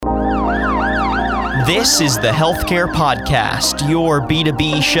This is the Healthcare Podcast, your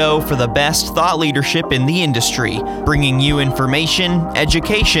B2B show for the best thought leadership in the industry, bringing you information,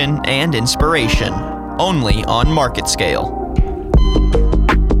 education, and inspiration, only on MarketScale.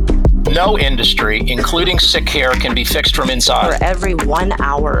 No industry, including sick care, can be fixed from inside. For every 1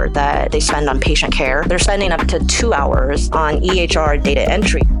 hour that they spend on patient care, they're spending up to 2 hours on EHR data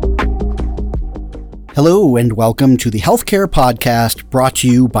entry. Hello and welcome to the Healthcare Podcast brought to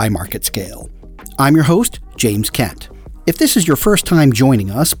you by MarketScale. I'm your host, James Kent. If this is your first time joining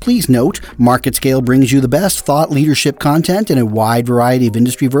us, please note MarketScale brings you the best thought leadership content in a wide variety of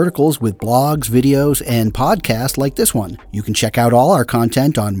industry verticals with blogs, videos, and podcasts like this one. You can check out all our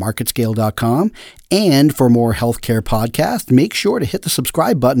content on marketscale.com. And for more healthcare podcasts, make sure to hit the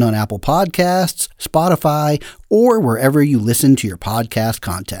subscribe button on Apple Podcasts, Spotify, or wherever you listen to your podcast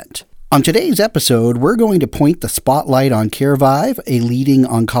content. On today's episode, we're going to point the spotlight on Carevive, a leading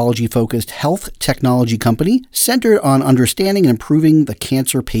oncology-focused health technology company centered on understanding and improving the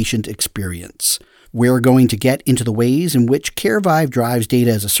cancer patient experience. We're going to get into the ways in which Carevive drives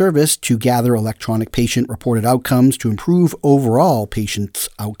data as a service to gather electronic patient-reported outcomes to improve overall patients'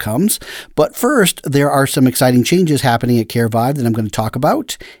 outcomes. But first, there are some exciting changes happening at Carevive that I'm going to talk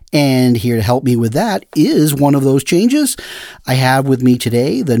about. And here to help me with that is one of those changes. I have with me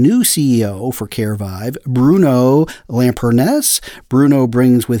today the new CEO for Carevive, Bruno Lempernesse. Bruno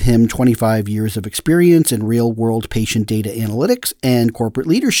brings with him 25 years of experience in real-world patient data analytics and corporate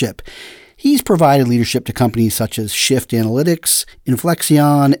leadership. He's provided leadership to companies such as Shift Analytics,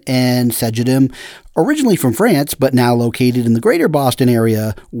 Inflexion, and Cegedim, originally from France, but now located in the greater Boston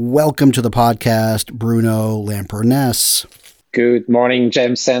area. Welcome to the podcast, Bruno Lempernesse. Good morning,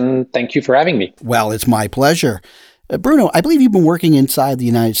 James, and thank you for having me. Well, it's my pleasure. Bruno, I believe you've been working inside the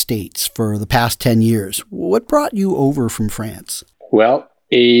United States for the past 10 years. What brought you over from France? Well,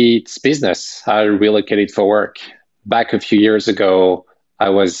 it's business. I relocated for work. Back a few years ago, I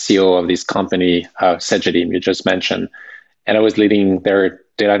was CEO of this company, Cegedim, you just mentioned, and I was leading their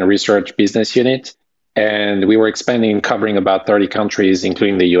data and research business unit. And we were expanding, covering about 30 countries,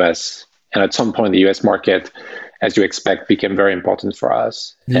 including the US. And at some point, the US market, as you expect, became very important for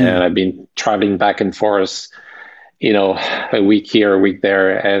us. And I've been traveling back and forth, a week here, a week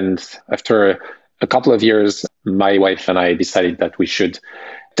there. And after a couple of years, my wife and I decided that we should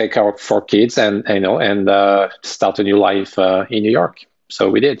take our 4 kids and start a new life in New York. So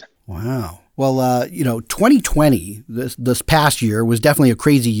we did. Wow. Well, 2020, this past year, was definitely a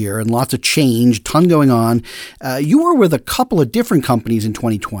crazy year and lots of change, ton going on. You were with a couple of different companies in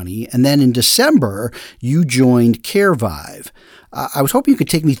 2020, and then in December, you joined Carevive. I was hoping you could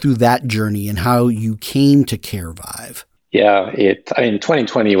take me through that journey and how you came to Carevive. Yeah,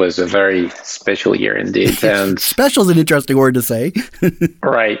 2020 was a very special year indeed. And special is an interesting word to say.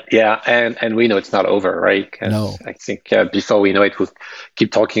 Right, yeah, and we know it's not over, right? No. I think before we know it, we'll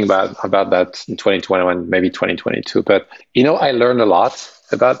keep talking about that in 2021, maybe 2022. But, I learned a lot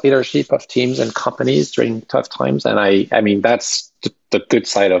about leadership of teams and companies during tough times. And I mean, that's the good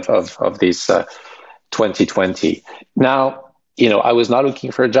side of this 2020. Now, I was not looking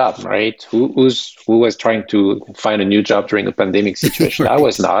for a job, right? Who was trying to find a new job during a pandemic situation? I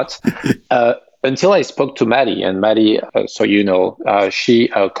was not. Until I spoke to Maddie. And Maddie, she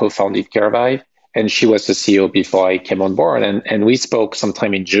co-founded Carevive, and she was the CEO before I came on board. And we spoke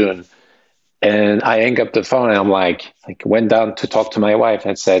sometime in June. And I hung up the phone and I'm went down to talk to my wife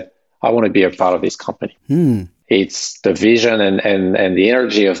and said, I want to be a part of this company. It's the vision and the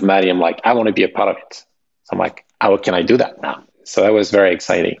energy of Maddie. I'm I want to be a part of it. So I'm how can I do that now? So that was very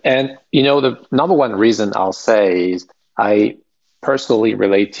exciting. And, the number one reason I'll say is I personally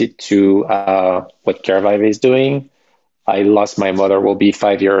related to what Carevive is doing. I lost my mother, will be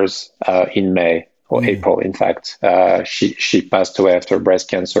 5 years in May or April, in fact. She passed away after breast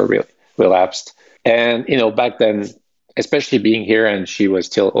cancer relapsed. And, back then, especially being here and she was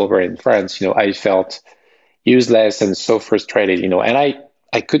still over in France, I felt useless and so frustrated, and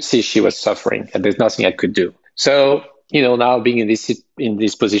I could see she was suffering and there's nothing I could do. So, now being in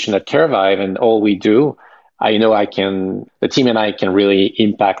this position at Carevive and all we do, I know the team and I can really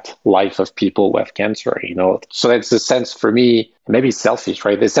impact life of people who have cancer, So that's the sense for me, maybe selfish,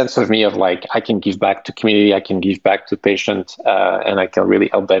 right? The sense of me of I can give back to community, I can give back to patients, and I can really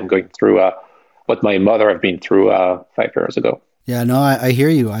help them going through what my mother had been through 5 years ago. Yeah, no, I hear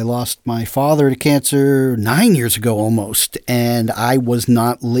you. I lost my father to cancer 9 years ago almost, and I was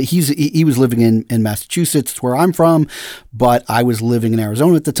not. He was living in Massachusetts, where I'm from, but I was living in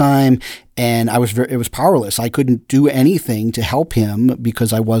Arizona at the time, and it was powerless. I couldn't do anything to help him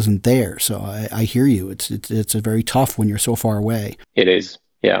because I wasn't there. So I hear you. It's very tough when you're so far away. It is.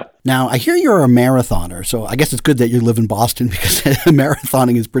 Yeah. Now, I hear you're a marathoner, so I guess it's good that you live in Boston because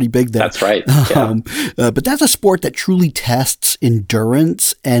marathoning is pretty big there. That's right. Yeah. But that's a sport that truly tests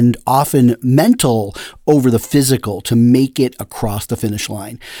endurance and often mental over the physical to make it across the finish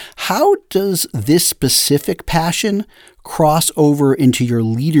line. How does this specific passion cross over into your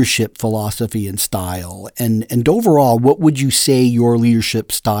leadership philosophy and style? And overall, what would you say your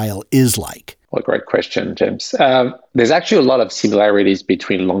leadership style is like? Well, great question, James. There's actually a lot of similarities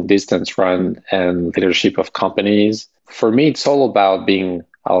between long distance run and leadership of companies. For me, it's all about being,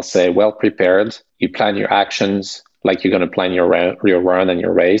 I'll say, well prepared. You plan your actions like you're going to plan your run and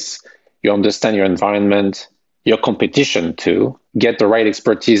your race. You understand your environment, your competition too. Get the right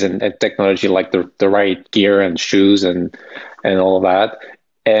expertise and technology, like the right gear and shoes and all of that.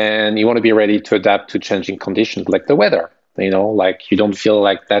 And you want to be ready to adapt to changing conditions like the weather. Like you don't feel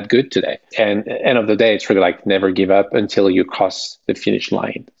like that good today. And end of the day, it's really like never give up until you cross the finish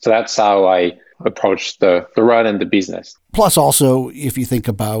line. So that's how I approach the run and the business. Plus also, if you think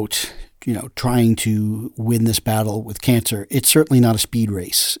about, trying to win this battle with cancer, it's certainly not a speed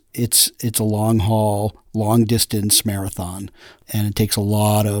race. It's a long haul, long distance marathon. And it takes a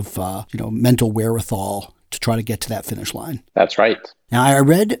lot of, mental wherewithal to try to get to that finish line. That's right. Now, I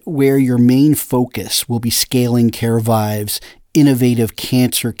read where your main focus will be scaling Carevive's innovative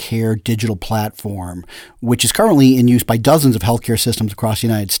cancer care digital platform, which is currently in use by dozens of healthcare systems across the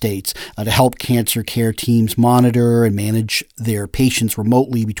United States to help cancer care teams monitor and manage their patients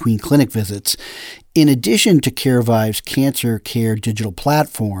remotely between clinic visits. In addition to Carevive's cancer care digital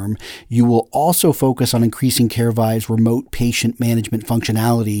platform, you will also focus on increasing Carevive's remote patient management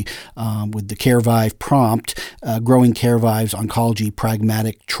functionality with the Carevive Prompt, growing Carevive's oncology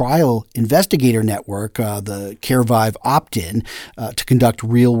pragmatic trial investigator network, the Carevive Opt-in, to conduct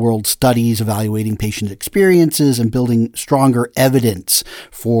real-world studies evaluating patient experiences and building stronger evidence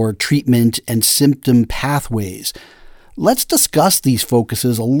for treatment and symptom pathways. Let's discuss these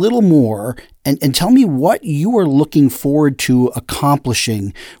focuses a little more and tell me what you are looking forward to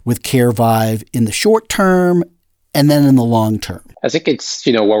accomplishing with Carevive in the short term and then in the long term. I think it's,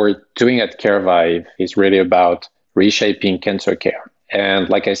 what we're doing at Carevive is really about reshaping cancer care. And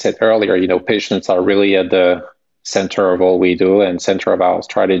like I said earlier, patients are really at the center of all we do and center of our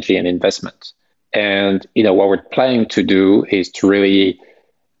strategy and investment. And, what we're planning to do is to really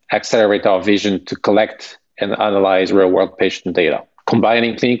accelerate our vision to collect and analyze real-world patient data,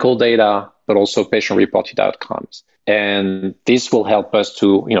 combining clinical data, but also patient-reported outcomes. And this will help us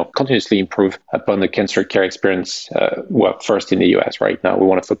to, continuously improve upon the cancer care experience, first in the US right now. We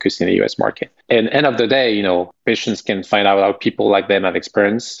want to focus in the US market. And end of the day, patients can find out how people like them have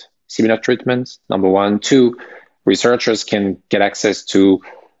experienced similar treatments, number one. Two, researchers can get access to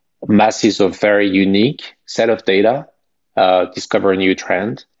masses of very unique set of data, discover a new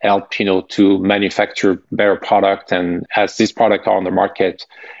trend, help, to manufacture better product. And as this product are on the market,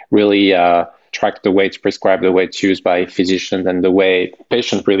 really track the way it's prescribed, the way it's used by physicians, and the way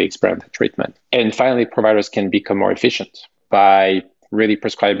patients really experience the treatment. And finally, providers can become more efficient by really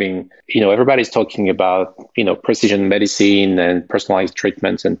prescribing, everybody's talking about, precision medicine and personalized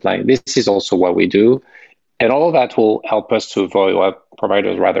treatments and planning. This is also what we do. And all of that will help us to avoid,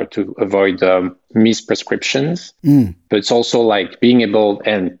 providers rather, to avoid misprescriptions. But it's also like being able,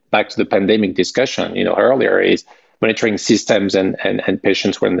 and back to the pandemic discussion, earlier, is monitoring systems and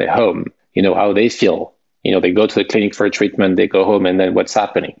patients when they're home, how they feel. They go to the clinic for a treatment, they go home, and then what's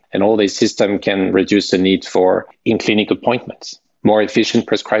happening. And all these systems can reduce the need for in-clinic appointments. More efficient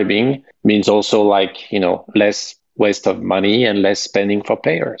prescribing means also less waste of money and less spending for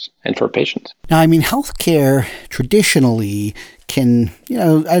payers and for patients. Now, healthcare traditionally can,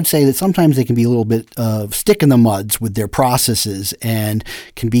 I'd say that sometimes they can be a little bit of stick in the muds with their processes and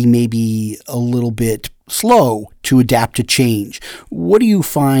can be maybe a little bit slow to adapt to change. What do you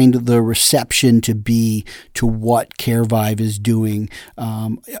find the reception to be to what Carevive is doing?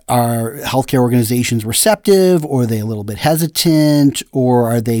 Are healthcare organizations receptive, or are they a little bit hesitant, or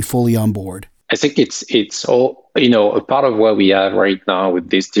are they fully on board? I think it's all, a part of what we have right now with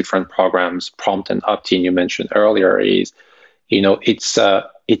these different programs, Prompt and Opt-in you mentioned earlier, is, it's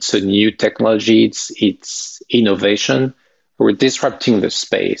a new technology, it's innovation. We're disrupting the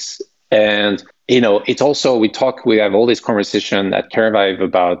space. And, it's also, we have all this conversation at Carevive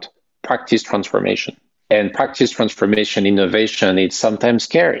about practice transformation. And practice transformation, innovation, it's sometimes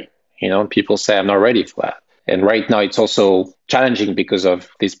scary. People say, I'm not ready for that. And right now, it's also challenging because of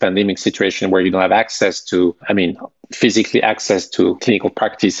this pandemic situation where you don't have access to, physically access to clinical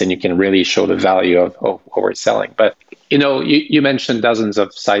practice, and you can really show the value of what we're selling. But, you mentioned dozens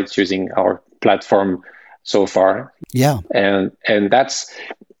of sites using our platform. so far. Yeah. And that's,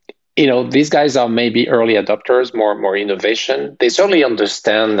 these guys are maybe early adopters, more innovation. They certainly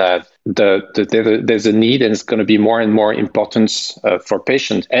understand that there's a need, and it's going to be more and more importance for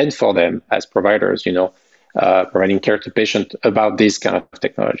patients and for them as providers, providing care to patients about this kind of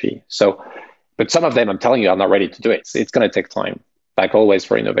technology. So, but some of them, I'm telling you, are not ready to do it. It's going to take time, like always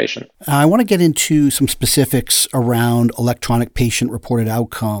for innovation. I want to get into some specifics around electronic patient-reported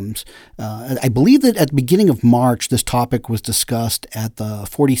outcomes. I believe that at the beginning of March, this topic was discussed at the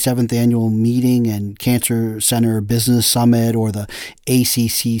 47th Annual Meeting and Cancer Center Business Summit, or the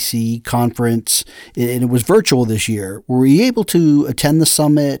ACCC conference, and it was virtual this year. Were you able to attend the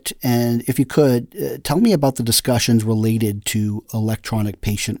summit? And if you could, tell me about the discussions related to electronic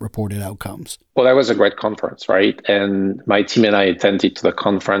patient-reported outcomes. Well, that was a great conference, right? And my team and I attended to the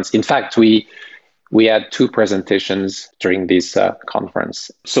conference. In fact, we had two presentations during this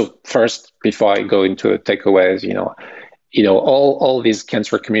conference. So first, before I go into the takeaways, all this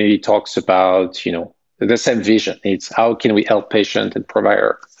cancer community talks about, the same vision. It's how can we help patient and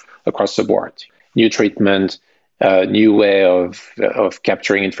provider across the board? New treatment, new way of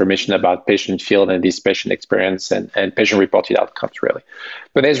capturing information about patient field and this patient experience and patient-reported outcomes, really.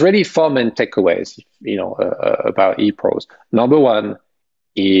 But there's really four main takeaways, about ePROs. Number one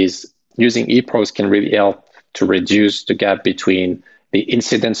is using ePROs can really help to reduce the gap between the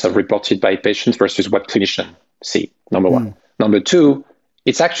incidence of reported by patients versus what clinicians see, number one. Number two,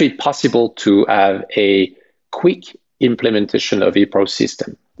 it's actually possible to have a quick implementation of ePRO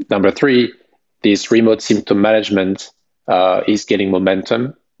system. Number three, this remote symptom management is getting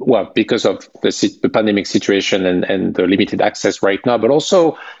momentum, well, because of the pandemic situation and the limited access right now, but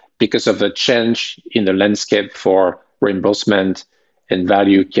also because of the change in the landscape for reimbursement and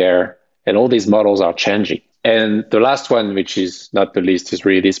value care, and all these models are changing. And the last one, which is not the least, is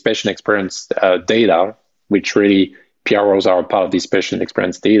really this patient experience data, which really PROs are a part of this patient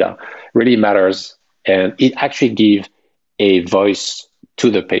experience data, really matters. And it actually gives a voice to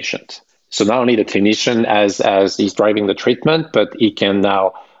the patient. So not only the clinician as he's driving the treatment, but he can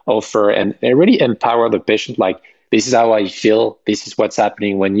now offer and really empower the patient, like, this is how I feel, this is what's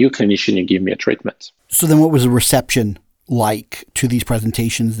happening when you, clinician, you give me a treatment. So then what was the reception like to these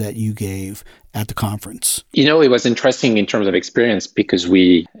presentations that you gave at the conference? It was interesting in terms of experience, because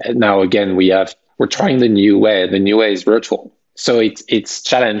we're trying the new way. The new way is virtual. So it's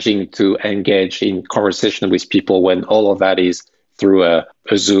challenging to engage in conversation with people when all of that is through a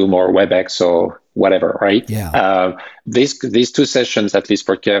Zoom or WebEx or whatever, right? Yeah. These two sessions, at least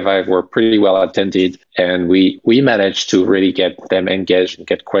for Carevive, were pretty well attended, and we managed to really get them engaged and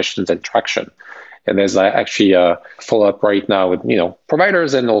get questions and traction. And there's actually a follow-up right now with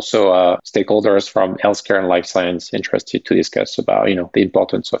providers and also stakeholders from healthcare and life science interested to discuss about the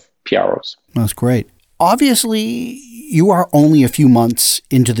importance of PROs. That's great. Obviously, you are only a few months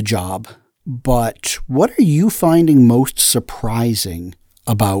into the job, but what are you finding most surprising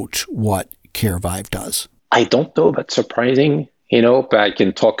about what Carevive does? I don't know about surprising, but I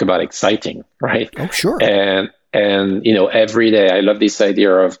can talk about exciting, right? Oh, sure. And every day I love this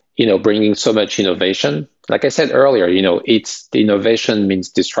idea of, bringing so much innovation. Like I said earlier, it's the innovation means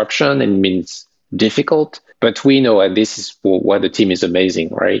disruption and means difficult, but we know, and this is why the team is amazing,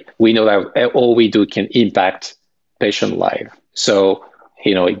 right? We know that all we do can impact patient life. So,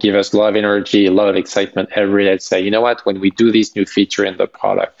 it gives us a lot of energy, a lot of excitement every day to say, what, when we do this new feature in the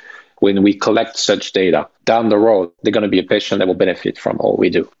product, when we collect such data down the road, they're going to be a patient that will benefit from all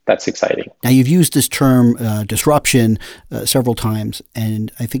we do. That's exciting. Now, you've used this term disruption several times,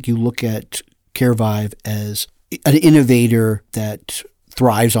 and I think you look at Carevive as an innovator that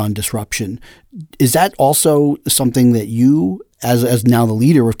thrives on disruption. Is that also something that you, as now the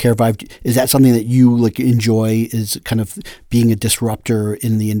leader of Carevive, is that something that you enjoy, is kind of being a disruptor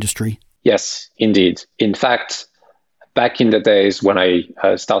in the industry? Yes, indeed. In fact, back in the days when I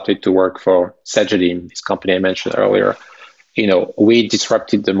started to work for Sagedim, this company I mentioned earlier, we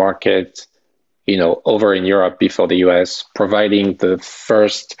disrupted the market, over in Europe before the US, providing the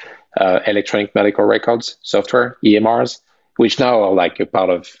first electronic medical records software, EMRs, which now are like a part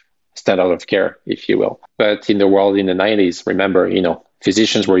of standard of care, if you will. But in the world in the 90s, remember,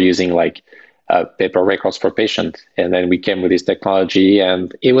 physicians were using paper records for patients. And then we came with this technology,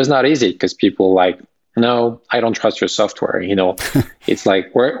 and it was not easy because people no, I don't trust your software. It's like,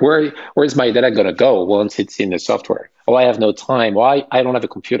 where's my data going to go once it's in the software? Oh, I have no time. Why? I don't have a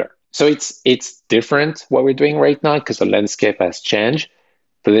computer. So it's different what we're doing right now because the landscape has changed.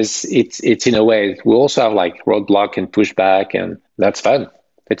 But it's in a way, we also have roadblock and pushback, and that's fun.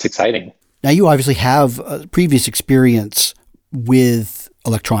 It's exciting. Now, you obviously have previous experience with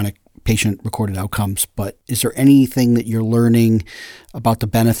electronic patient-recorded outcomes, but is there anything that you're learning about the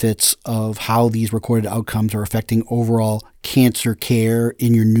benefits of how these recorded outcomes are affecting overall cancer care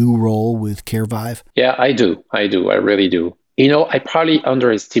in your new role with Carevive? Yeah, I do. I really do. I probably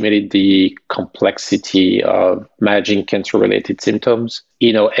underestimated the complexity of managing cancer-related symptoms,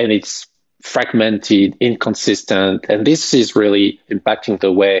 and it's fragmented, inconsistent, and this is really impacting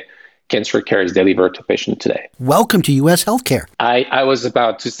the way cancer care is delivered to patients today. Welcome to U.S. healthcare. I was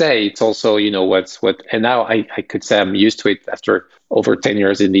about to say it's also, and now I could say I'm used to it after over 10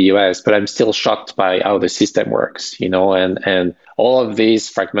 years in the U.S., but I'm still shocked by how the system works, and all of this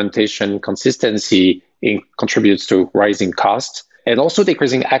fragmentation, consistency contributes to rising costs and also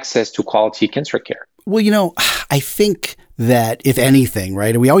decreasing access to quality cancer care. Well, I think that if anything,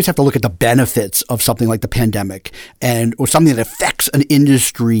 right, we always have to look at the benefits of something like the pandemic or something that affects an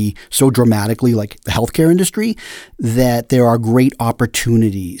industry so dramatically like the healthcare industry, that there are great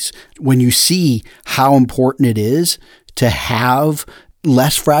opportunities when you see how important it is to have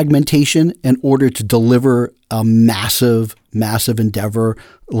less fragmentation in order to deliver a massive endeavor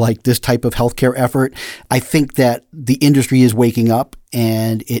like this type of healthcare effort. I think that the industry is waking up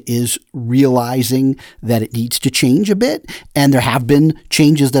and it is realizing that it needs to change a bit. And there have been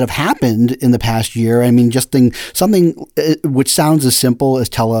changes that have happened in the past year. I mean, just something which sounds as simple as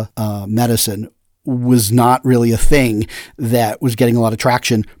telemedicine was not really a thing that was getting a lot of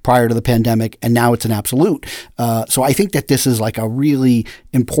traction prior to the pandemic, and now it's an absolute. So I think that this is like a really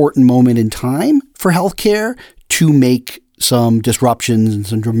important moment in time for healthcare to make some disruptions and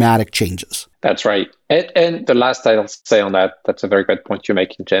some dramatic changes. That's right. And the last I'll say on that's a very good point you're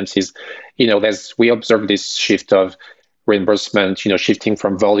making, James, is, we observe this shift of reimbursement, shifting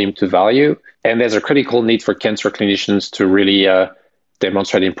from volume to value. And there's a critical need for cancer clinicians to really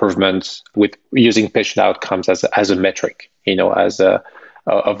demonstrate improvements with using patient outcomes as a metric,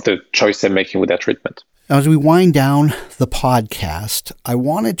 of the choice they're making with their treatment. As we wind down the podcast, I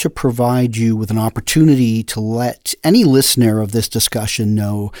wanted to provide you with an opportunity to let any listener of this discussion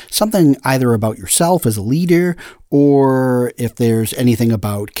know something either about yourself as a leader, or if there's anything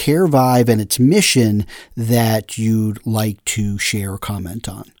about Carevive and its mission that you'd like to share or comment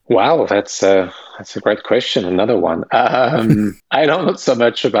on. Wow, that's a great question. Another one. I don't know so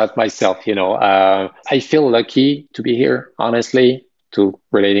much about myself. I feel lucky to be here, honestly,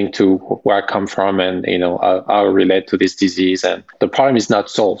 relating to where I come from and, how I relate to this disease. And the problem is not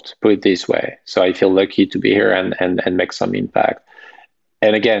solved, put it this way. So I feel lucky to be here and make some impact.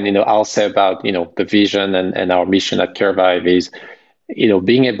 And again, I'll say about, the vision and our mission at Carevive is,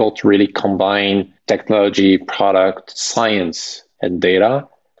 being able to really combine technology, product, science, and data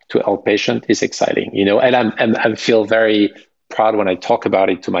to help patients is exciting, and I feel very proud when I talk about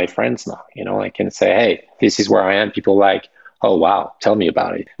it to my friends now. I can say, hey, this is where I am. People like, oh, wow, tell me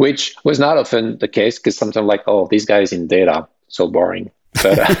about it, which was not often the case because sometimes like, oh, these guys in data, so boring.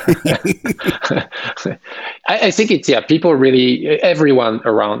 But I think it's, people really, everyone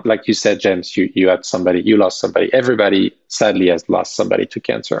around, like you said, James, you had somebody, you lost somebody, everybody sadly has lost somebody to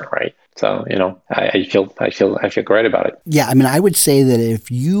cancer, right? So, I feel great about it. Yeah. I mean, I would say that if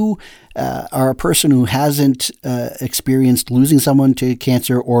you are a person who hasn't experienced losing someone to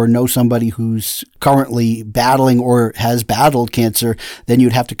cancer or know somebody who's currently battling or has battled cancer, then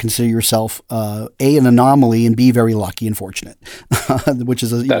you'd have to consider yourself A, an anomaly, and B, very lucky and fortunate, which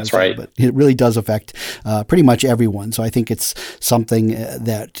is that's right. But it really does affect pretty much everyone. So I think it's something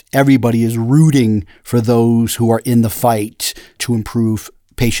that everybody is rooting for those who are in the fight to improve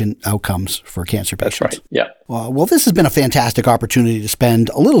patient outcomes for cancer patients. That's right. Yeah. Well, this has been a fantastic opportunity to spend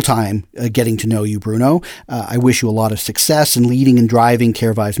a little time getting to know you, Bruno. I wish you a lot of success in leading and driving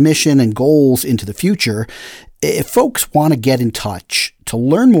Carevive's mission and goals into the future. If folks want to get in touch to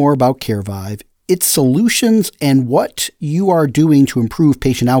learn more about Carevive, its solutions, and what you are doing to improve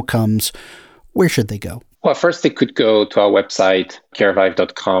patient outcomes, where should they go? Well, first they could go to our website,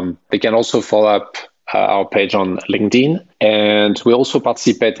 carevive.com. They can also follow up our page on LinkedIn. And we also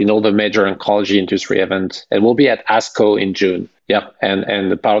participate in all the major oncology industry events. And we'll be at ASCO in June. Yeah.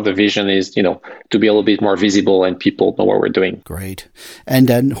 And the part of the vision is, to be a little bit more visible and people know what we're doing. Great. And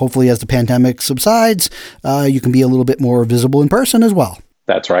then hopefully as the pandemic subsides, you can be a little bit more visible in person as well.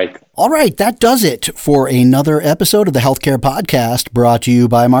 That's right. All right, that does it for another episode of the Healthcare Podcast brought to you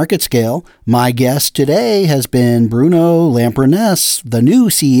by MarketScale. My guest today has been Bruno Lempernesse, the new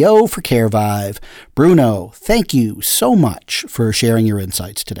CEO for Carevive. Bruno, thank you so much for sharing your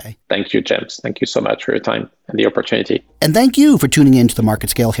insights today. Thank you, James. Thank you so much for your time and the opportunity. And thank you for tuning in to the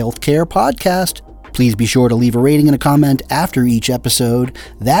MarketScale Healthcare Podcast. Please be sure to leave a rating and a comment after each episode.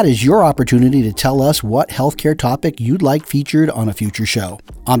 That is your opportunity to tell us what healthcare topic you'd like featured on a future show.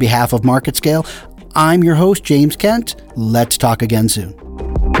 On behalf of MarketScale, I'm your host, James Kent. Let's talk again soon.